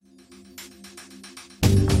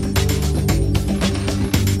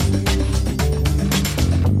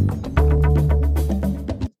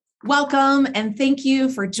Welcome and thank you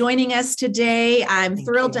for joining us today. I'm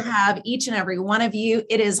thrilled to have each and every one of you.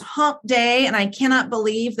 It is hump day and I cannot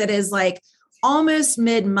believe that is like almost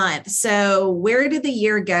mid-month. So where did the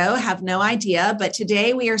year go? Have no idea. But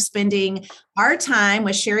today we are spending our time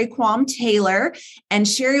with Sherry Qualm Taylor, and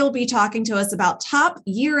Sherry will be talking to us about top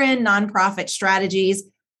year-end nonprofit strategies.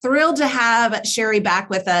 Thrilled to have Sherry back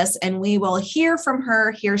with us, and we will hear from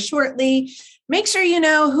her here shortly. Make sure you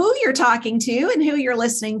know who you're talking to and who you're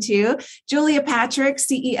listening to. Julia Patrick,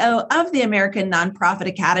 CEO of the American Nonprofit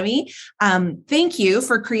Academy. Thank you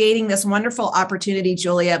for creating this wonderful opportunity,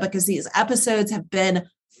 Julia, because these episodes have been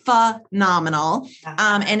phenomenal.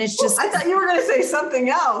 And it's just... I thought you were going to say something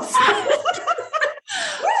else.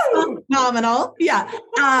 Phenomenal. Yeah.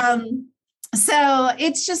 So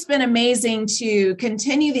it's just been amazing to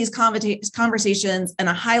continue these conversations in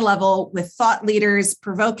a high level with thought leaders,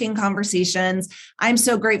 provoking conversations. I'm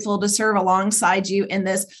so grateful to serve alongside you in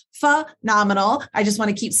this phenomenal, I just want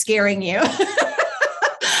to keep scaring you,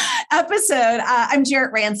 episode. I'm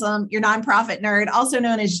Jarrett Ransom, your nonprofit nerd, also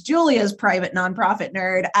known as Julia's private nonprofit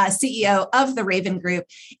nerd, CEO of the Raven Group,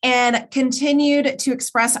 and continued to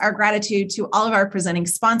express our gratitude to all of our presenting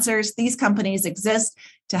sponsors. These companies exist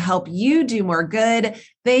to help you do more good.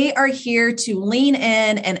 They are here to lean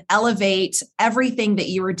in and elevate everything that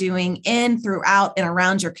you are doing in, throughout, and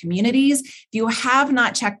around your communities. If you have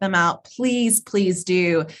not checked them out, please, please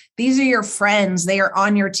do. These are your friends. They are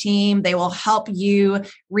on your team. They will help you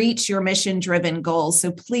reach your mission-driven goals.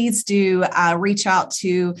 So please do reach out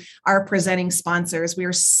to our presenting sponsors. We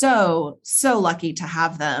are so, so lucky to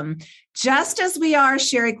have them, just as we are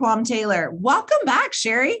Sherry Qualm Taylor. Welcome back,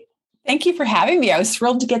 Sherry. Thank you for having me. I was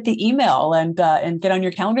thrilled to get the email and get on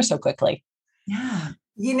your calendar so quickly. Yeah.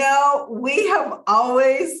 You know, we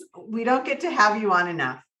don't get to have you on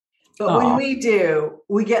enough, but when we do,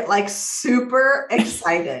 we get like super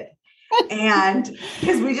excited and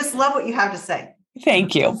because we just love what you have to say.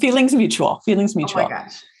 Thank you. Feelings mutual. Oh my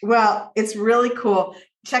gosh. Well, it's really cool.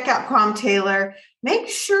 Check out Qualm Taylor. Make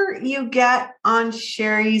sure you get on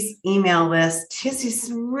Sherry's email list. She has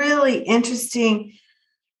these really interesting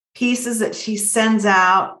pieces that she sends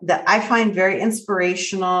out that I find very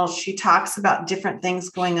inspirational. She talks about different things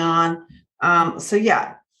going on. So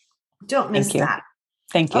yeah, don't miss that.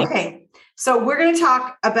 Thank you. Okay. So we're going to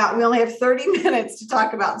talk about, we only have 30 minutes to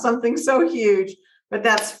talk about something so huge, but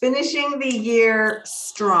that's finishing the year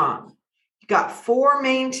strong. You got 4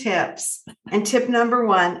 main tips, and tip number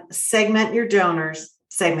 1, segment your donors.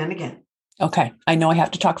 Segment again. Okay. I know I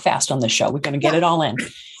have to talk fast on this show. We're going to get it all in.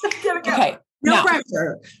 Okay. No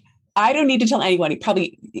pressure. I don't need to tell anybody,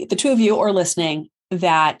 probably the two of you are listening,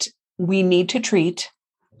 that we need to treat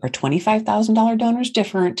our $25,000 donors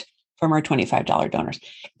different from our $25 donors.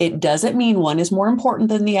 It doesn't mean one is more important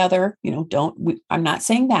than the other. I'm not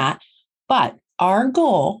saying that, but our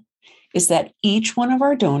goal is that each one of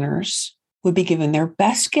our donors would be given their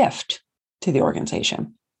best gift to the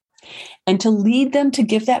organization and to lead them to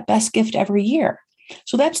give that best gift every year.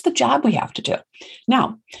 So that's the job we have to do.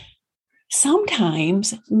 Now,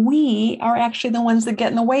 sometimes we are actually the ones that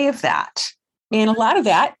get in the way of that. And a lot of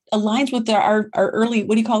that aligns with our early,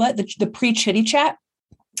 what do you call that? The pre-chitty chat.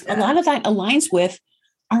 Yeah. A lot of that aligns with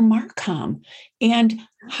our Marcom and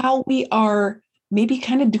how we are maybe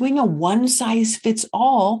kind of doing a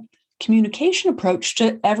one-size-fits-all communication approach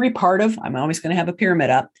to every part of, I'm always going to have a pyramid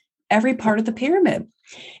up, every part of the pyramid.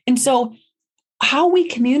 And so how we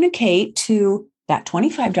communicate to that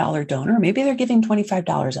 $25 donor, maybe they're giving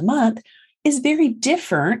 $25 a month, is very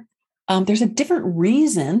different. There's a different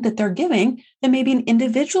reason that they're giving than maybe an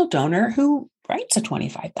individual donor who writes a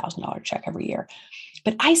 $25,000 check every year.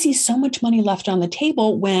 But I see so much money left on the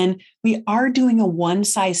table when we are doing a one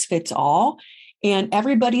size fits all, and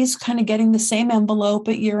everybody's kind of getting the same envelope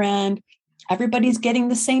at year end. Everybody's getting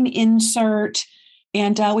the same insert.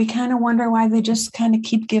 And we kind of wonder why they just kind of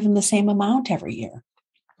keep giving the same amount every year.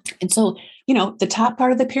 And so, the top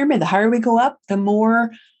part of the pyramid, the higher we go up, the more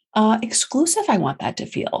exclusive I want that to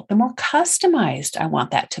feel, the more customized I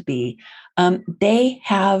want that to be. They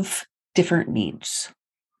have different needs.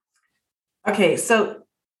 Okay, so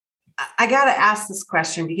I got to ask this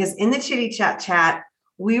question because in the Chitty Chat,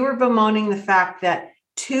 we were bemoaning the fact that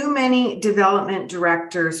too many development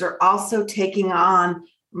directors are also taking on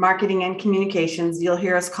marketing and communications. You'll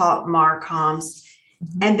hear us call it MarComs.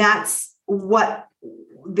 Mm-hmm. And that's what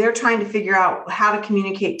they're trying to figure out, how to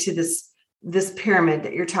communicate to this pyramid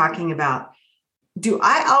that you're talking about. Do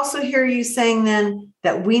I also hear you saying then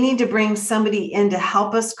that we need to bring somebody in to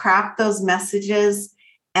help us craft those messages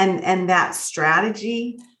and that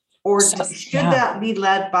strategy? Or should that be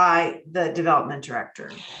led by the development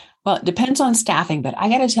director? Well, it depends on staffing, but I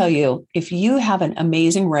got to tell you, if you have an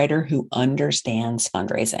amazing writer who understands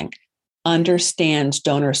fundraising, understands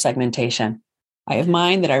donor segmentation, I have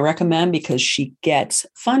mine that I recommend because she gets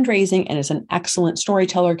fundraising and is an excellent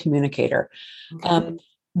storyteller, communicator. Okay.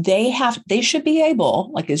 They should be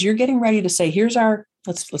able, like, as you're getting ready to say, here's our,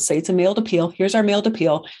 let's say it's a mailed appeal. Here's our mailed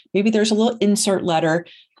appeal. Maybe there's a little insert letter.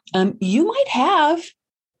 You might have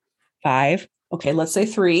 5, okay, let's say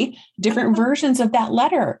 3 different versions of that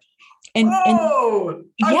letter. Okay,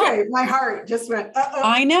 yeah, my heart just went, uh-oh.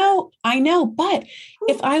 I know. But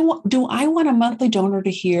if I want a monthly donor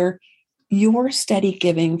to hear your steady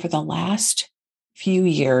giving for the last few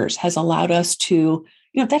years has allowed us to,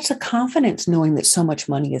 that's a confidence knowing that so much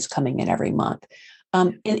money is coming in every month.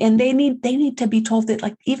 And they need to be told that,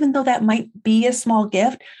 like, even though that might be a small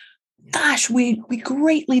gift, gosh, we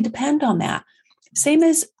greatly depend on that. Same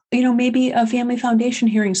as, maybe a family foundation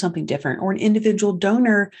hearing something different, or an individual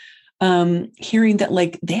donor hearing that,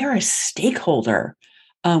 like, they're a stakeholder.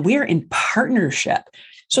 We're in partnership.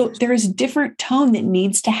 So there is a different tone that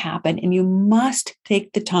needs to happen. And you must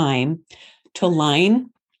take the time to align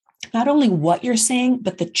not only what you're saying,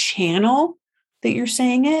 but the channel that you're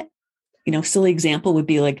saying it. Silly example would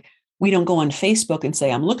be like, we don't go on Facebook and say,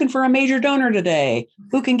 I'm looking for a major donor today.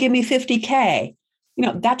 Who can give me 50K?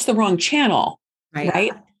 That's the wrong channel,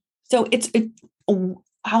 right? So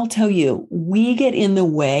I'll tell you, we get in the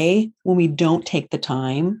way when we don't take the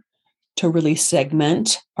time to really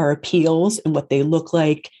segment our appeals and what they look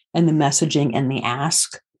like, and the messaging and the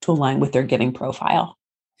ask to align with their giving profile.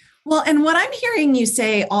 Well, and what I'm hearing you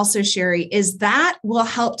say also, Sherry, is that will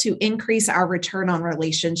help to increase our return on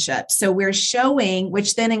relationships. So we're showing,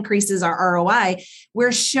 which then increases our ROI.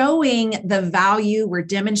 We're showing the value, we're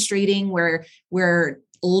demonstrating, we're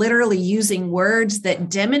literally using words that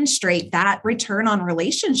demonstrate that return on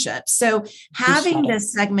relationships. So having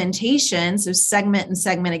this segmentation, so segment and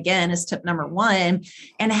segment again is tip number 1,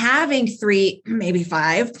 and having 3, maybe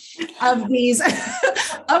 5 of these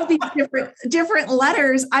different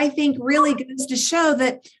letters, I think really goes to show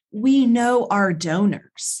that we know our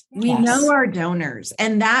donors. We know our donors,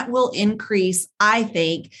 and that will increase, I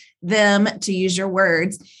think, them, to use your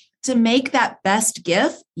words, to make that best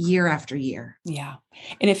gift year after year. Yeah.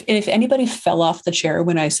 And if anybody fell off the chair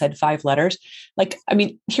when I said 5 letters,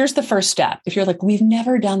 here's the first step. If you're like, we've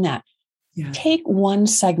never done that, take one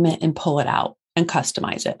segment and pull it out and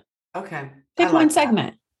customize it. Okay. Pick one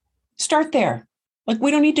segment. Start there. Like,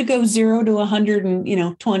 we don't need to go 0 to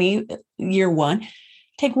 120 year 1.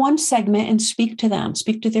 Take one segment and speak to them,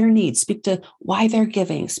 speak to their needs, speak to why they're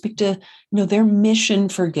giving, speak to, their mission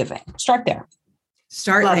for giving. Start there.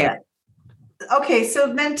 Love there. It. Okay.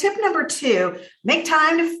 So then tip number 2, make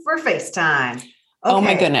time for FaceTime. Okay. Oh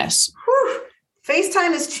my goodness. Whew.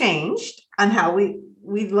 FaceTime has changed on how we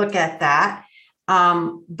look at that.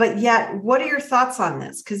 But yet, what are your thoughts on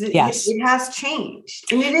this? Because it has changed,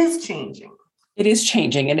 and it is changing. It is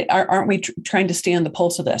changing. And aren't we trying to stay on the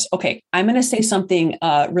pulse of this? Okay. I'm going to say something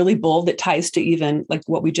really bold that ties to even like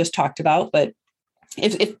what we just talked about. But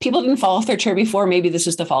if people didn't fall off their chair before, maybe this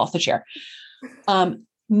is the fall off the chair.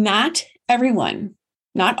 Not everyone,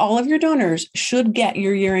 not all of your donors should get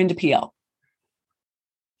your year-end appeal.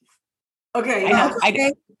 Okay.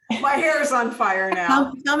 My hair is on fire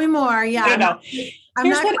now. Tell me more. Yeah. I'm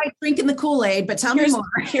not quite drinking the Kool-Aid, but tell me more.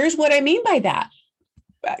 Here's what I mean by that.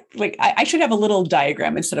 Like, I should have a little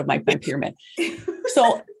diagram instead of my pyramid.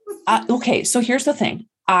 So, okay. So here's the thing.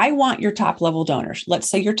 I want your top level donors. Let's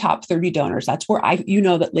say your top 30 donors. That's where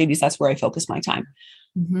ladies, that's where I focus my time.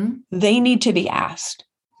 Mm-hmm. They need to be asked.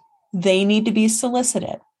 They need to be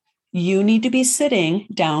solicited. You need to be sitting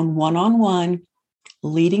down one-on-one,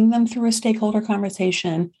 leading them through a stakeholder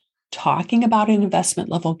conversation, talking about an investment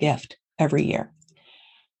level gift every year.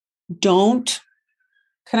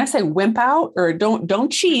 Can I say wimp out, or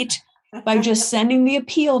don't cheat by just sending the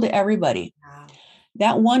appeal to everybody.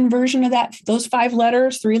 That one version of those 3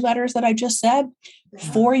 letters that I just said,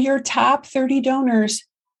 for your top 30 donors,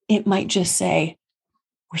 it might just say,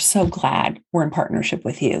 we're so glad we're in partnership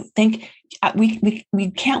with you.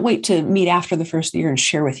 We can't wait to meet after the first year and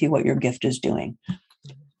share with you what your gift is doing.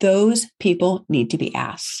 Those people need to be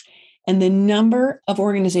asked. And the number of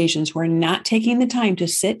organizations who are not taking the time to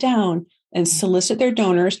sit down and solicit their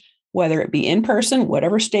donors, whether it be in person,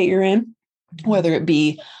 whatever state you're in, whether it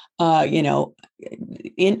be, on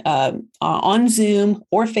Zoom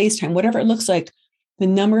or FaceTime, whatever it looks like, the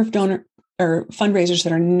number of donor or fundraisers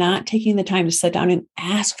that are not taking the time to sit down and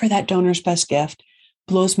ask for that donor's best gift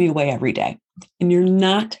blows me away every day. And you're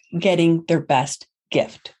not getting their best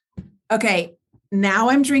gift. Okay. Now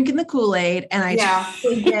I'm drinking the Kool-Aid, and I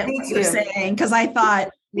totally get what you're saying, because I thought,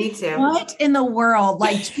 Me too. What in the world?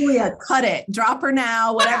 Like, Julia, cut it. Drop her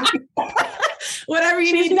now. Whatever. Whatever you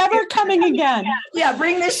She's need. never coming again. Yeah,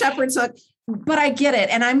 bring the shepherd's hook. But I get it.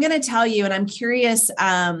 And I'm going to tell you, and I'm curious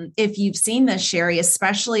if you've seen this, Sherry,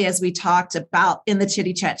 especially as we talked about in the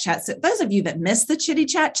Chitty Chat Chat. So those of you that missed the Chitty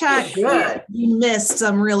Chat Chat, you missed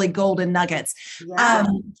some really golden nuggets. Yeah.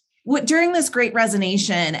 During this great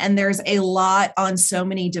resignation, and there's a lot on so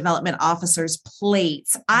many development officers'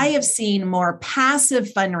 plates, I have seen more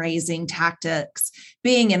passive fundraising tactics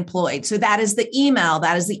being employed. So that is the email,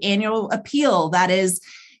 that is the annual appeal, that is,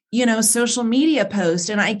 social media post.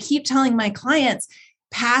 And I keep telling my clients,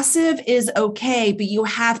 passive is okay, but you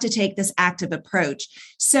have to take this active approach.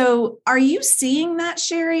 So are you seeing that,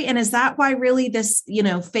 Sherry? And is that why really this,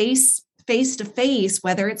 face to face,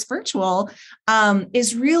 whether it's virtual,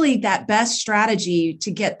 is really that best strategy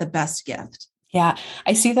to get the best gift? Yeah,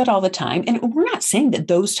 I see that all the time. And we're not saying that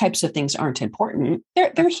those types of things aren't important.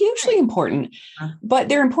 They're hugely important, but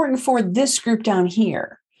they're important for this group down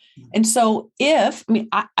here. And so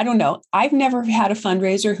I don't know, I've never had a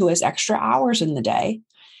fundraiser who has extra hours in the day.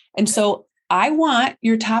 And so I want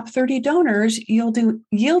your top 30 donors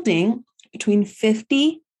yielding between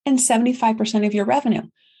 50 and 75% of your revenue.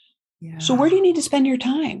 Yeah. So where do you need to spend your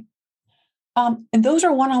time? And those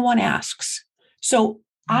are one-on-one asks. So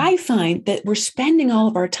I find that we're spending all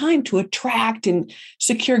of our time to attract and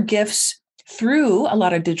secure gifts through a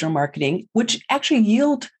lot of digital marketing, which actually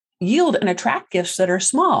yield and attract gifts that are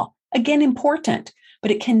small. Again, important,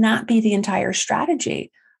 but it cannot be the entire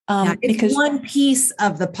strategy. It's because one piece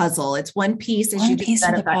of the puzzle. It's one piece, as you just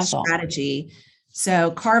said, of that strategy.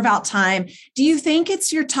 So carve out time. Do you think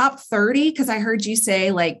it's your top 30? Because I heard you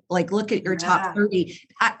say like look at your top 30.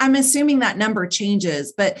 I'm assuming that number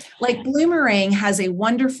changes, but like Bloomerang has a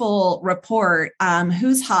wonderful report.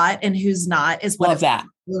 Who's hot and who's not is love that.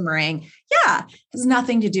 Bloomerang. Yeah. It has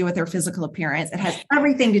nothing to do with their physical appearance. It has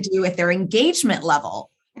everything to do with their engagement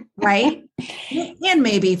level, right? And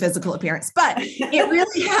maybe physical appearance, but it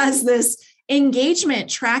really has this engagement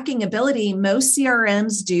tracking ability most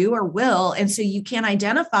CRMs do or will. And so you can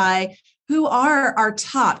identify who are our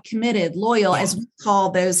top committed, loyal, as we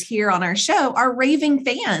call those here on our show, our raving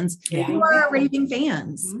fans. Yeah. Who are our raving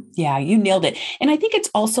fans? Yeah, you nailed it. And I think it's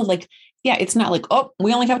also like, it's not like, oh,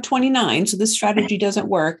 we only have 29, so this strategy doesn't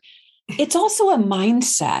work. It's also a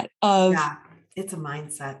mindset of, it's a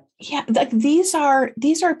mindset. Yeah, like these are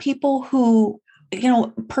people who,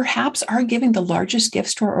 perhaps are giving the largest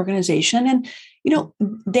gifts to our organization, and,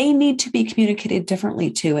 they need to be communicated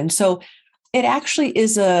differently too. And so it actually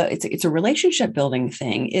is it's a relationship building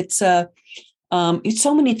thing. It's so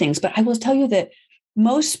many things, but I will tell you that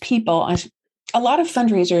most people, a lot of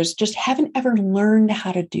fundraisers just haven't ever learned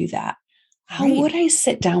how to do that. How would I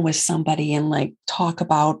sit down with somebody and like talk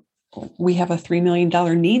about, we have a $3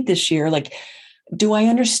 million need this year. Like, do I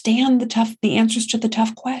understand the answers to the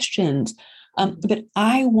tough questions? But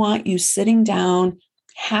I want you sitting down,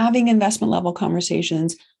 having investment level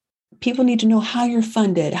conversations. People need to know how you're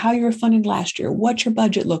funded, how you were funded last year, what your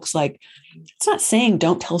budget looks like. It's not saying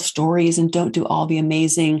don't tell stories and don't do all the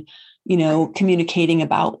amazing, communicating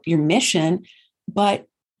about your mission, but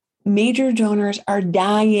major donors are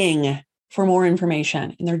dying for more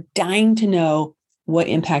information, and they're dying to know what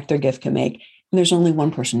impact their gift can make. And there's only one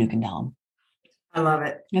person who can tell them. I love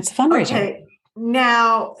it. It's a fundraiser. Okay.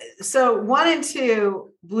 Now, so 1 and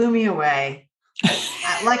 2 blew me away.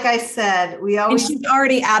 Like I said, we always. And she's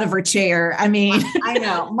already out of her chair. I mean, I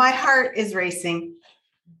know my heart is racing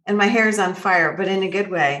and my hair is on fire, but in a good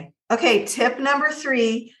way. Okay. Tip number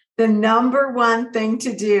 3, the number one thing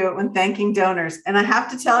to do when thanking donors. And I have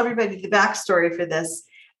to tell everybody the backstory for this.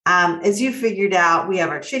 As you figured out, we have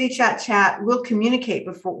our Chitty Chat. We'll communicate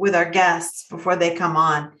with our guests before they come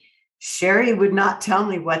on. Sherry would not tell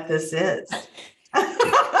me what this is.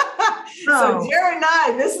 So Jared and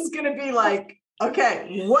I, this is going to be like,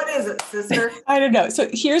 okay, what is it, sister? I don't know. So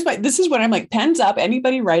this is when I'm like, pens up,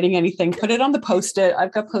 anybody writing anything, put it on the Post-it.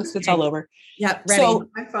 I've got Post-its all over. Yep. Ready. So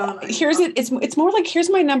my phone. It's more like, here's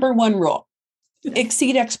my number one rule: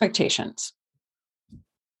 exceed expectations.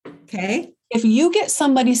 Okay. If you get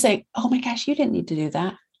somebody saying, oh my gosh, you didn't need to do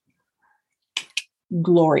that.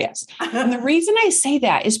 Glorious. And the reason I say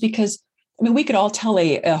that is because, we could all tell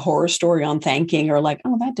a horror story on thanking, or like,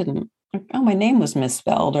 my name was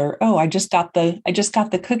misspelled, or, oh, I just got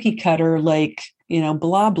the cookie cutter, like,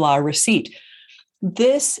 blah, blah receipt.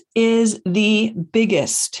 This is the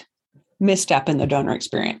biggest misstep in the donor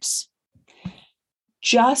experience.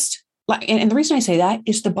 Just like, and the reason I say that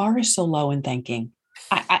is the bar is so low in thanking.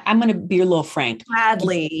 I'm going to be a little frank.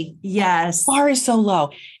 Gladly. Yes. Bar is so low.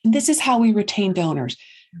 And this is how we retain donors.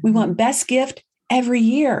 We want best gift every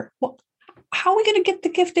year. Well, how are we going to get the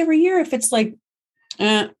gift every year if it's like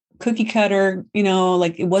cookie cutter,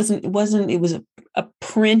 like it was a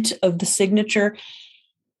print of the signature.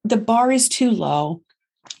 The bar is too low.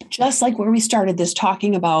 Just like where we started this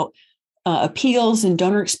talking about appeals and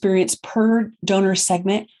donor experience per donor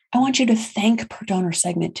segment, I want you to think per donor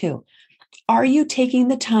segment too. Are you taking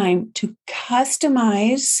the time to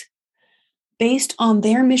customize based on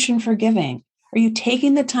their mission for giving? Are you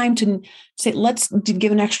taking the time to say, let's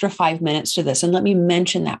give an extra 5 minutes to this? And let me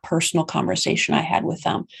mention that personal conversation I had with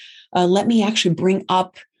them. Let me actually bring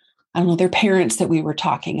up, I don't know, their parents that we were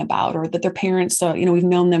talking about, or that their parents, we've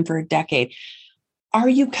known them for a decade. Are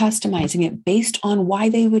you customizing it based on why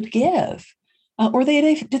they would give? Or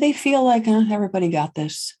do they feel like everybody got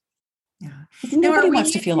this? Yeah. Nobody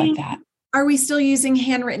wants to feel like that. Are we still using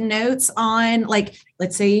handwritten notes on, like,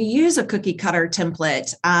 let's say you use a cookie cutter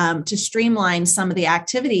template to streamline some of the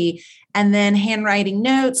activity, and then handwriting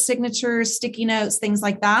notes, signatures, sticky notes, things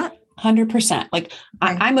like that? 100%. Like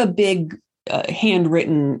okay. I'm a big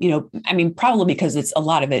handwritten, probably because a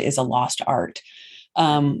lot of it is a lost art.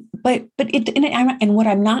 But what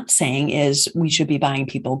I'm not saying is we should be buying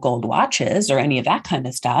people gold watches or any of that kind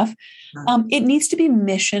of stuff. It needs to be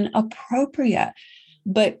mission appropriate,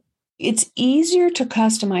 but it's easier to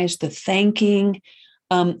customize the thanking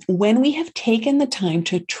when we have taken the time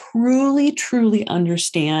to truly, truly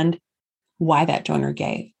understand why that donor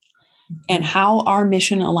gave and how our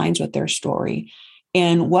mission aligns with their story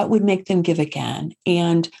and what would make them give again,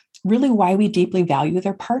 and really why we deeply value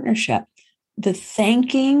their partnership. The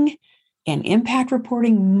thanking and impact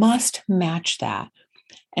reporting must match that.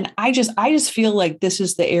 And I just feel like this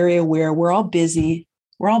is the area where we're all busy.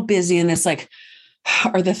 And it's like,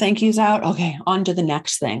 are the thank yous out? Okay, on to the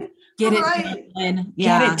next thing. Get it done.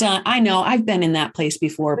 Yeah. Get it done. I know I've been in that place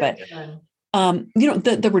before, but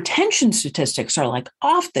the retention statistics are like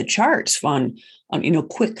off the charts on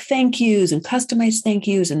quick thank yous and customized thank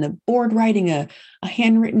yous, and the board writing a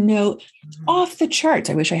handwritten note, off the charts.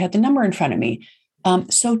 I wish I had the number in front of me.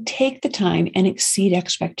 So take the time and exceed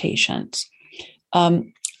expectations.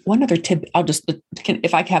 One other tip,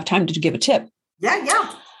 if I have time to give a tip.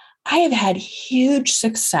 Yeah. I have had huge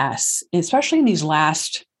success, especially in these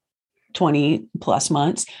last 20 plus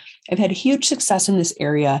months. I've had huge success in this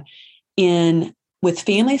area with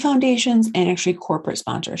family foundations and actually corporate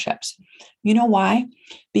sponsorships. You know why?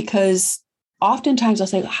 Because oftentimes I'll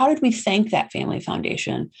say, how did we thank that family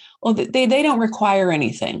foundation? Well, they don't require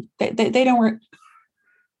anything. They don't.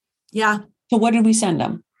 Yeah. So what did we send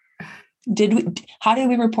them? How did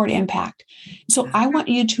we report impact? So I want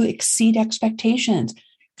you to exceed expectations.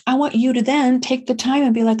 I want you to then take the time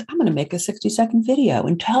and be like, I'm going to make a 60-second video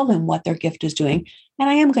and tell them what their gift is doing. And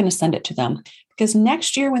I am going to send it to them, because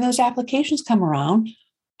next year when those applications come around,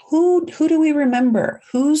 who do we remember?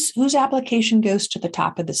 Whose application goes to the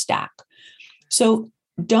top of the stack? So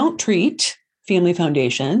don't treat family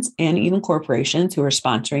foundations and even corporations who are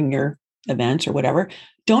sponsoring your events or whatever.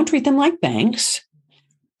 Don't treat them like banks.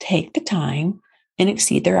 Take the time and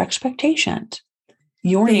exceed their expectations.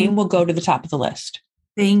 Your name will go to the top of the list.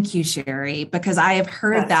 Thank you, Sherry, because I have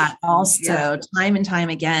heard that also time and time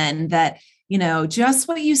again, that, just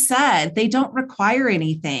what you said, they don't require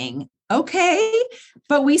anything. Okay,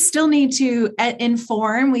 but we still need to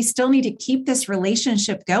inform. We still need to keep this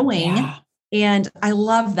relationship going. Yeah. And I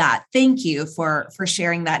love that. Thank you for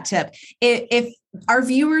sharing that tip. If our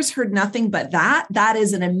viewers heard nothing but that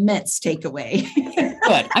is an immense takeaway.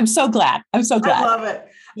 Good. I'm so glad. I love it.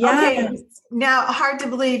 Yeah. Okay. Now, hard to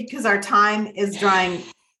believe because our time is drawing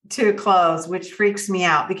to a close, which freaks me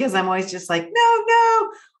out because I'm always just like,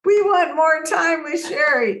 no, we want more time with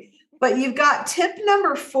Sherry. But you've got tip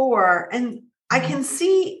number 4, and I can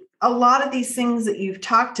see a lot of these things that you've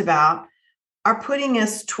talked about are putting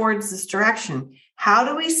us towards this direction. How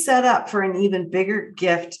do we set up for an even bigger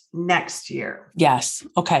gift next year? Yes.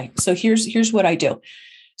 Okay. So here's what I do.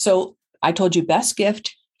 So I told you best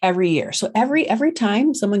gift every year. So every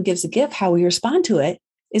time someone gives a gift, how we respond to it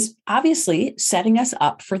is obviously setting us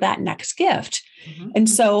up for that next gift. Mm-hmm. And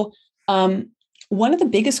so one of the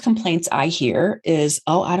biggest complaints I hear is,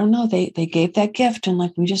 I don't know, they gave that gift and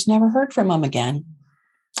like we just never heard from them again.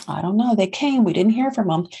 I don't know, they came, we didn't hear from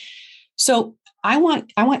them. So I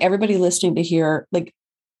want everybody listening to hear, like,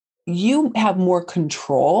 you have more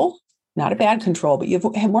control, not a bad control, but you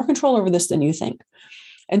have more control over this than you think.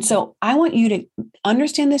 And so I want you to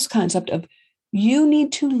understand this concept of you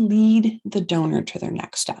need to lead the donor to their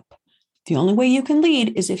next step. The only way you can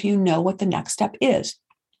lead is if you know what the next step is.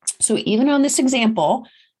 So even on this example,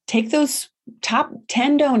 take those top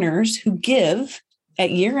 10 donors who give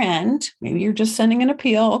at year end. Maybe you're just sending an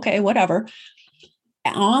appeal. Okay, whatever.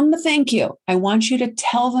 on the thank you, I want you to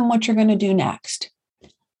tell them what you're going to do next.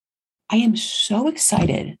 I am so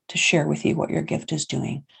excited to share with you what your gift is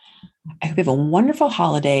doing. I hope you have a wonderful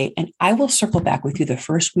holiday, and I will circle back with you the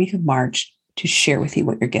first week of March to share with you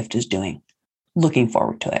what your gift is doing. Looking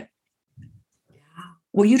forward to it.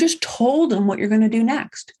 Well, you just told them what you're going to do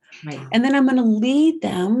next. Right. And then I'm going to lead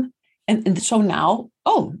them. And so now,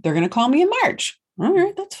 they're going to call me in March. All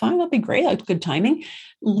right, that's fine. That'll be great. That's good timing.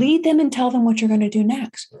 Lead them and tell them what you're going to do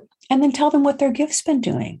next. And then tell them what their gift's been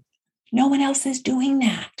doing. No one else is doing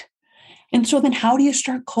that. And so then how do you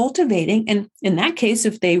start cultivating? And in that case,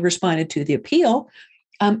 if they responded to the appeal,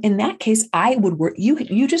 in that case, I would work.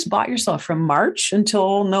 You just bought yourself from March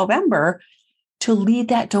until November to lead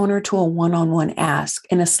that donor to a one-on-one ask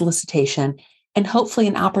and a solicitation, and hopefully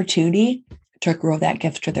an opportunity to grow that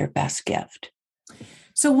gift to their best gift.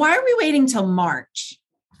 So why are we waiting till March?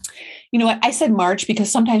 You know what? I said March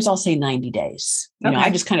because sometimes I'll say 90 days. I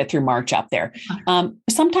just kind of threw March up there.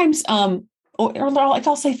 Sometimes, or like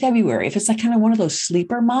I'll say February, if it's like kind of one of those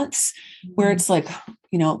sleeper months where it's like,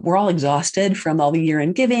 we're all exhausted from all the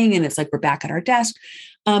year-end giving and it's like we're back at our desk.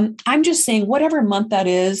 I'm just saying whatever month that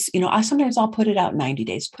is, sometimes I'll put it out 90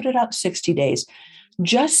 days, put it out 60 days,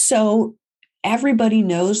 just so everybody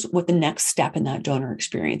knows what the next step in that donor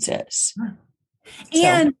experience is.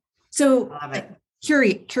 And so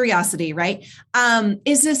curiosity, right?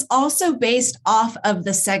 Is this also based off of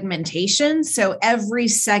the segmentation? So every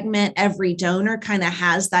segment, every donor kind of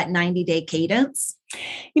has that 90-day cadence?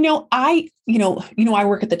 I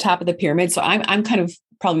work at the top of the pyramid. So I'm kind of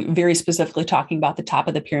probably very specifically talking about the top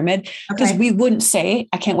of the pyramid, because we wouldn't say,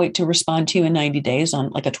 I can't wait to respond to you in 90 days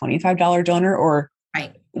on like a $25 donor, or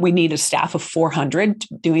we need a staff of 400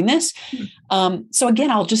 doing this. So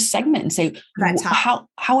again, I'll just segment and say,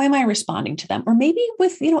 how am I responding to them? Or maybe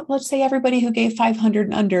with, let's say everybody who gave 500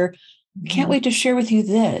 and under, can't wait to share with you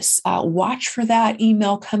this. Watch for that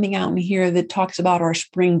email coming out in here that talks about our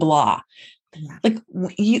spring blah. Yeah. Like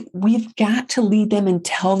we've got to lead them and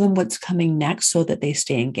tell them what's coming next so that they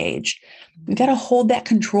stay engaged. We've got to hold that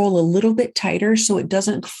control a little bit tighter so it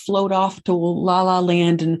doesn't float off to la la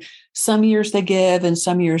land. And some years they give and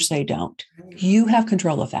some years they don't. You have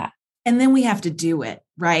control of that. And then we have to do it,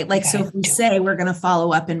 right? Like, so if we say we're going to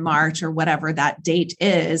follow up in March or whatever that date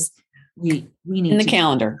is, we need in the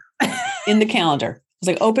calendar, in the calendar. It's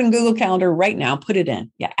like open Google Calendar right now, put it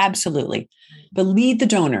in. Yeah, absolutely. But lead the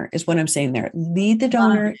donor is what I'm saying there. Lead the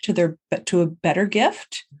donor to a better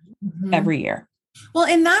gift every year. Well,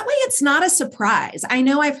 in that way, it's not a surprise. I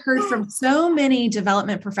know I've heard from so many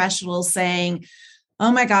development professionals saying,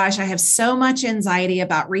 oh my gosh, I have so much anxiety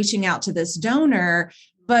about reaching out to this donor.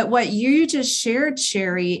 But what you just shared,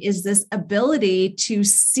 Sherry, is this ability to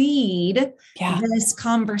seed this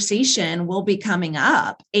conversation will be coming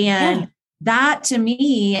up. And that to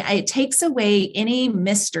me, it takes away any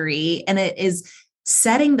mystery, and it is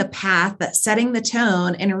setting the path, setting the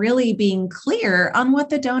tone, and really being clear on what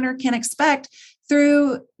the donor can expect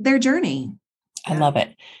through their journey. I love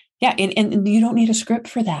it. Yeah. And you don't need a script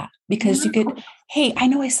for that, because you could, hey, I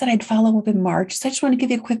know I said I'd follow up in March. So I just want to give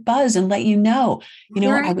you a quick buzz and let you know,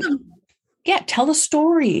 tell a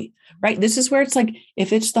story. Right. This is where it's like,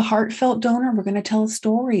 if it's the heartfelt donor, we're going to tell a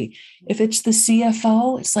story. If it's the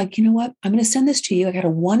CFO, it's like, you know what? I'm going to send this to you. I got a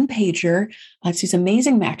 1-pager. It's these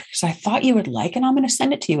amazing metrics I thought you would like, and I'm going to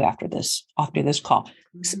send it to you after this call.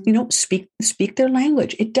 Speak their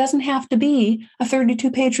language. It doesn't have to be a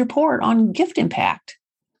 32-page report on gift impact.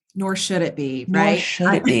 Nor should it be, right? Nor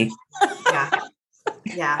should it be.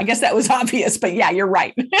 Yeah. I guess that was obvious, but yeah, you're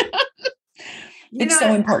right. It's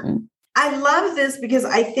so important. I love this because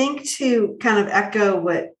I think, to kind of echo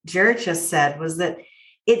what Jared just said, was that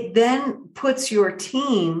it then puts your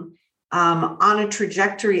team on a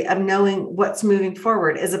trajectory of knowing what's moving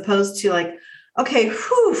forward, as opposed to like, okay,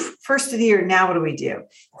 first of the year, now what do we do?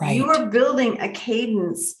 Right. You are building a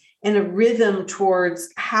cadence and a rhythm towards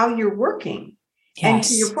how you're working. Yes. And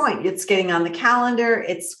to your point, it's getting on the calendar.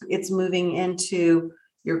 It's moving into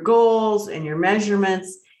your goals and your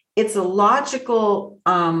measurements. It's a logical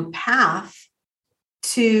path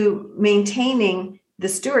to maintaining the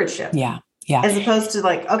stewardship. Yeah. Yeah. As opposed to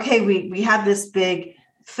like, okay, we had this big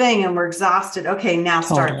thing and we're exhausted. Okay, now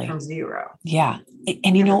start from zero. Yeah.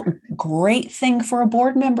 And great thing for a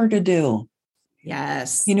board member to do.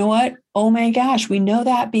 Yes. You know what? Oh my gosh. We know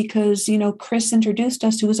that because, Chris introduced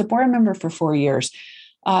us, who was a board member for 4 years.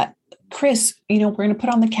 Chris, we're going to put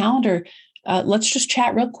on the calendar. Let's just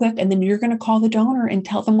chat real quick. And then you're going to call the donor and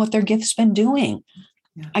tell them what their gift's been doing.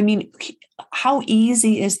 Yeah. I mean, how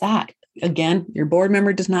easy is that? Again, your board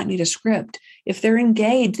member does not need a script. If they're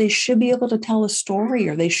engaged, they should be able to tell a story,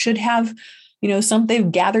 or they should have,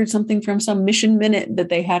 they've gathered something from some mission minute that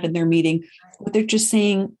they had in their meeting, but they're just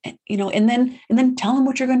saying, and then tell them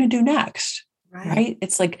what you're going to do next. Right.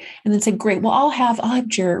 It's like, and then say, great, well, I'll have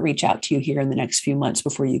Jarrett reach out to you here in the next few months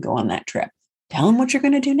before you go on that trip. Tell them what you're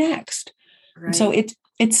going to do next. Right. So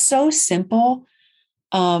it's so simple.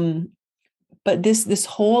 But this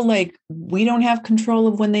whole, like, we don't have control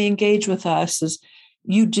of when they engage with us is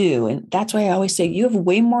you do. And that's why I always say you have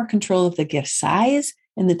way more control of the gift size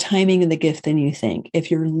and the timing of the gift than you think if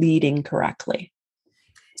you're leading correctly.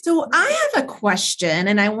 So I have a question,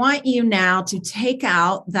 and I want you now to take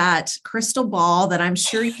out that crystal ball that I'm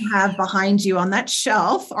sure you have behind you on that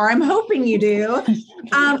shelf, or I'm hoping you do.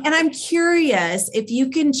 And I'm curious if you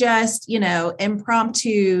can just,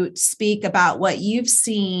 impromptu speak about what you've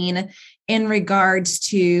seen in regards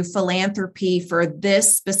to philanthropy for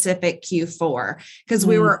this specific Q4, because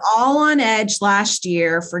we were all on edge last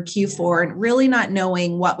year for Q4 and really not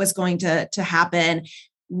knowing what was going to happen.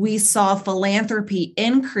 We saw philanthropy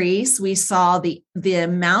increase. We saw the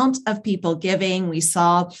amount of people giving. We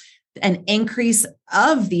saw an increase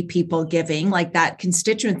of the people giving, like that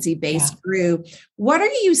constituency base grew. What are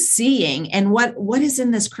you seeing? And what is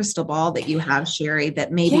in this crystal ball that you have, Sherry,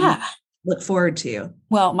 that maybe look forward to?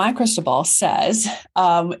 Well, my crystal ball says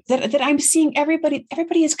that I'm seeing everybody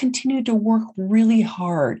has continued to work really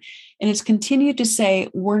hard. And it's continued to say,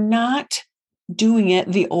 we're not doing it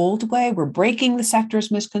the old way. We're breaking the sector's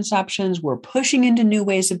misconceptions. We're pushing into new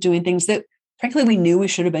ways of doing things that, frankly, we knew we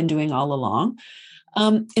should have been doing all along.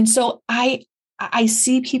 And so I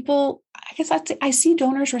see people, I see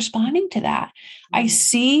donors responding to that. I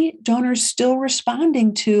see donors still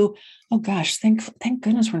responding to, oh gosh, thank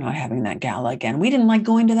goodness we're not having that gala again. We didn't like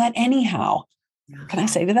going to that anyhow. Can I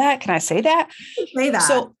say to that? Can I say that? Say that.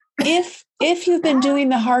 So if you've been doing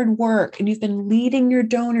the hard work and you've been leading your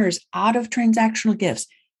donors out of transactional gifts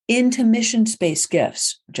into mission-based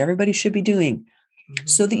gifts, which everybody should be doing,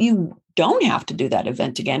 so that you don't have to do that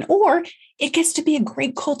event again, or it gets to be a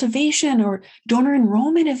great cultivation or donor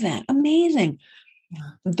enrollment event. Amazing.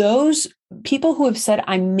 Those people who have said,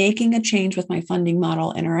 I'm making a change with my funding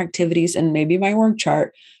model and our activities and maybe my org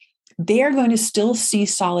chart, they are going to still see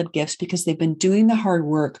solid gifts because they've been doing the hard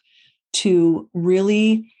work to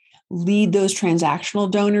really lead those transactional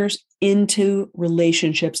donors into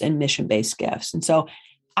relationships and mission-based gifts. And so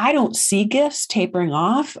I don't see gifts tapering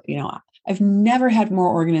off. I've never had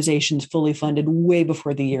more organizations fully funded way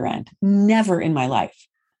before the year end. Never in my life.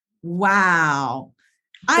 Wow.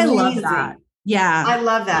 I love that. Yeah. I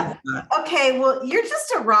love that. Okay. Well, you're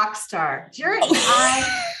just a rock star. Jarrett and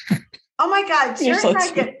I, oh my God, Jarrett and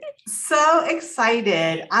I get so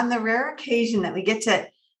excited on the rare occasion that we get to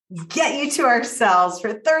get you to ourselves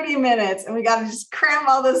for 30 minutes and we got to just cram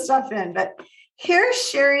all this stuff in. But here's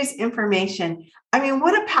Sherry's information. I mean,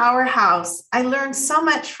 what a powerhouse. I learned so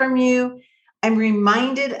much from you. I'm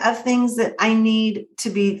reminded of things that I need to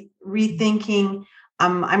be rethinking.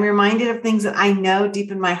 I'm reminded of things that I know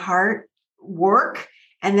deep in my heart work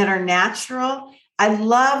and that are natural. I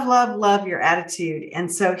love your attitude.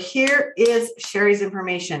 And so here is Sherry's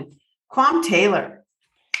information. Quam Taylor.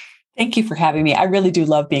 Thank you for having me. I really do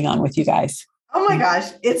love being on with you guys. Oh my gosh,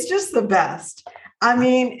 it's just the best. I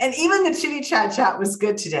mean, and even the Chitty Chat was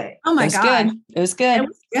good today. Oh my God. It was good. It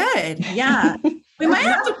was good. Yeah. We might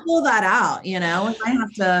have to pull that out, We might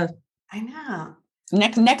have to. I know.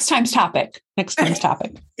 Next time's topic.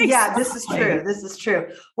 Yeah, this is true.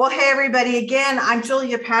 Well, hey, everybody. Again, I'm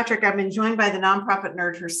Julia Patrick. I've been joined by the nonprofit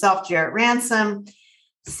nerd herself, Jarrett Ransom,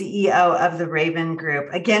 CEO of the Raven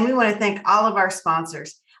Group. Again, we want to thank all of our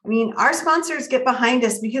sponsors. I mean, our sponsors get behind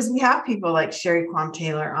us because we have people like Sherry Quam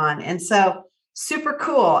Taylor on. And so super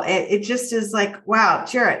cool. It just is like, wow,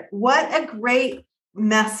 Jarrett, what a great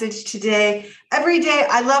message today. Every day,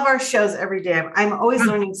 I love our shows every day. I'm always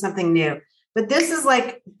learning something new, but this is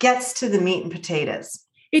like gets to the meat and potatoes.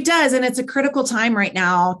 It does. And it's a critical time right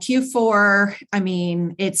now. Q4. I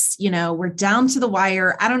mean, it's, we're down to the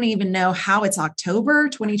wire. I don't even know how it's October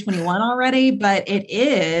 2021 already, but it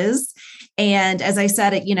is. And as I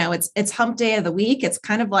said, it's hump day of the week. It's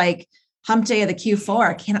kind of like hump day of the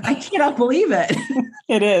Q4. I cannot believe it.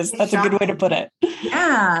 It is. That's a good way to put it.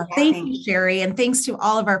 Yeah. Thank you, Sherry. And thanks to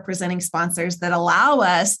all of our presenting sponsors that allow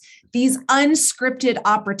us these unscripted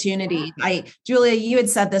opportunities. Julia, you had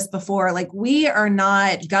said this before, like we are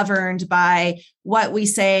not governed by what we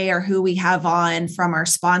say or who we have on from our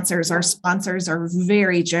sponsors. Our sponsors are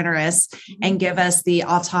very generous and give us the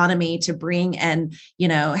autonomy to bring and,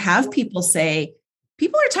 have people say,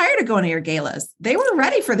 people are tired of going to your galas. They were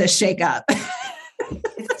ready for this shakeup.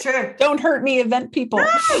 It's true. Don't hurt me, event people.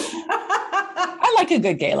 I like a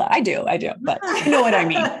good gala. I do. But you know what I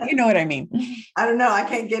mean. You know what I mean. I don't know. I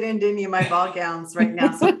can't get into any of my ball gowns right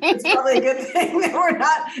now. So it's probably a good thing that we're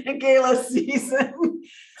not in gala season.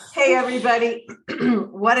 Hey, everybody.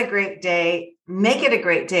 What a great day. Make it a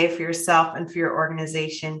great day for yourself and for your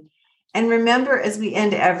organization. And remember, as we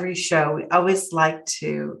end every show, we always like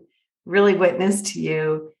to really witness to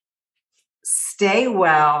you. Stay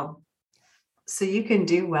well so you can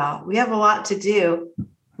do well. We have a lot to do.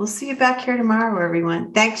 We'll see you back here tomorrow,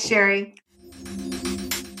 everyone. Thanks, Sherry.